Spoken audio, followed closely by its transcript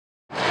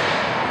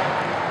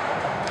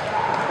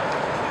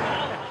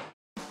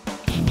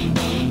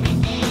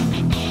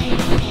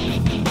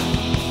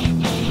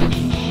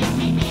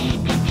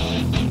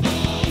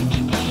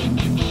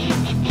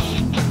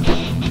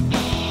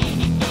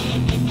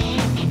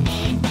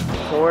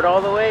Forward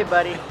all the way,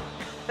 buddy.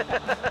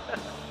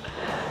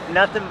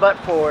 Nothing but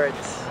forwards.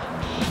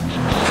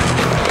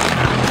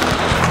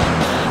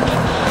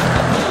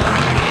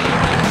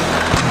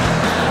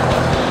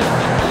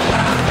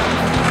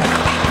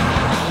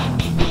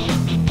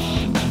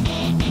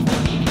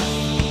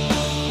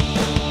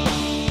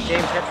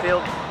 James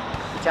Hetfield,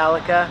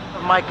 Metallica,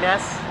 Mike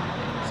Ness,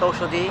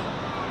 Social D,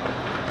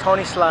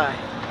 Tony Sly,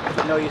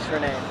 no use for a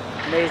name.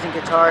 Amazing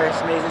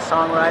guitarist, amazing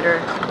songwriter,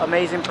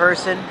 amazing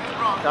person.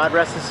 God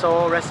rest his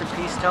soul, rest in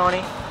peace,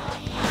 Tony.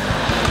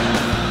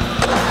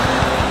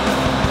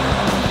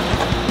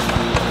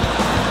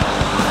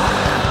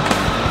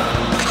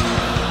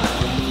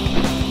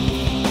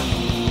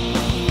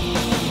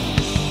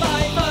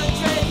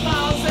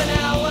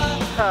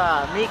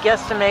 Me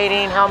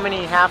guesstimating how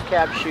many half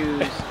cab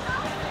shoes.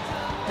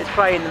 It's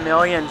probably in the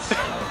millions.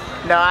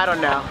 No, I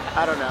don't know.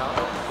 I don't know.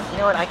 You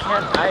know what?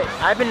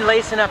 I've been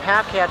lacing up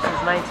half cabs since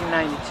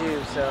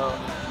 1992, so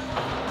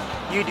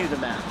you do the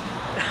math.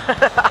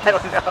 I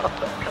don't know.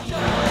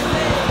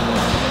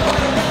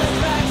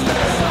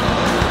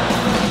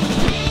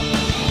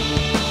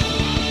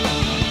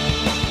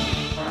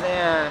 Oh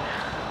man,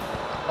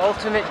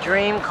 ultimate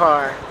dream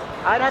car.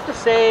 I'd have to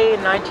say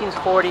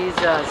 1940s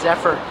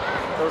Zephyr.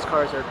 Those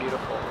cars are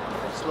beautiful.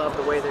 I just love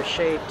the way they're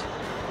shaped.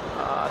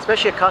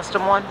 Especially a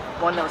custom one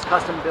that was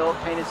custom built,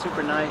 painted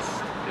super nice.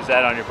 Is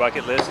that on your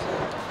bucket list?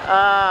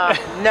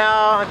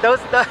 No,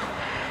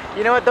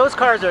 you know what, those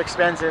cars are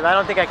expensive. I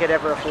don't think I could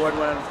ever afford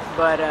one,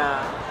 but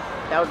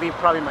that would be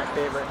probably my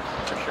favorite,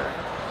 for sure.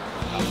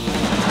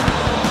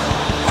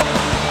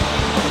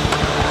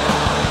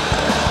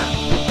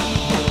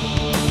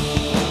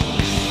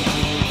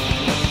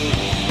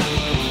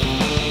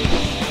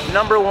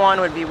 Number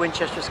one would be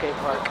Winchester Skate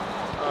Park.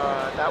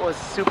 That was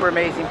super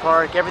amazing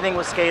park. Everything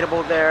was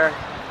skatable there.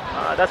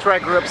 That's where I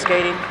grew up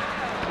skating.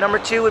 Number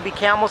two would be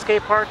Camel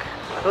Skate Park.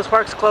 Those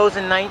parks closed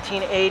in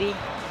 1980.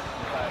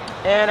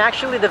 And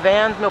actually the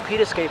Vans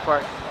Milpitas Skate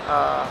Park,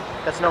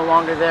 that's no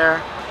longer there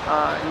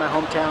in my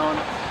hometown.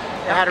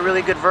 It had a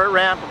really good vert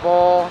ramp, a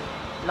bowl,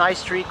 nice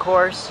street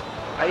course.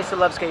 I used to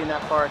love skating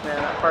that park, man.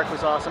 That park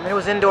was awesome. And it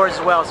was indoors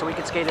as well, so we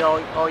could skate it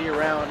all year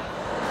round.